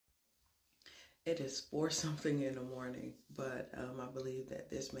It is 4 something in the morning, but I believe that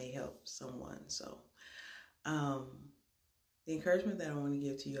this may help someone. So, um, the encouragement that I want to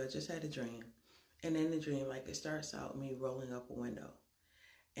give to you, I just had a dream. And in the dream, like it starts out me rolling up a window.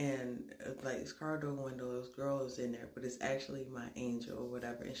 And like this car door window, this girl is in there, but it's actually my angel or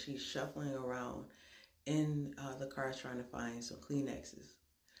whatever. And she's shuffling around in the car trying to find some Kleenexes.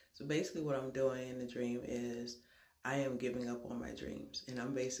 So basically what I'm doing in the dream is I am giving up on my dreams. And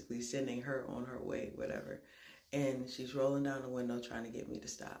I'm basically sending her on her way, whatever. And she's rolling down the window trying to get me to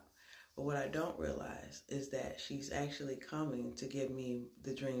stop. But what I don't realize is that she's actually coming to give me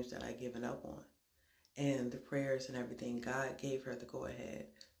the dreams that I've given up on. And the prayers and everything, God gave her the go ahead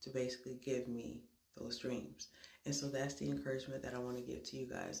to basically give me those dreams. And so that's the encouragement that I want to give to you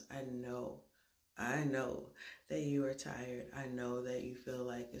guys. I know that you are tired. I know that you feel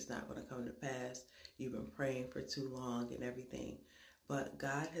like it's not going to come to pass. You've been praying for too long and everything. But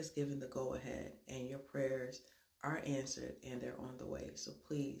God has given the go ahead, and your prayers are answered and they're on the way. So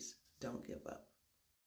please don't give up.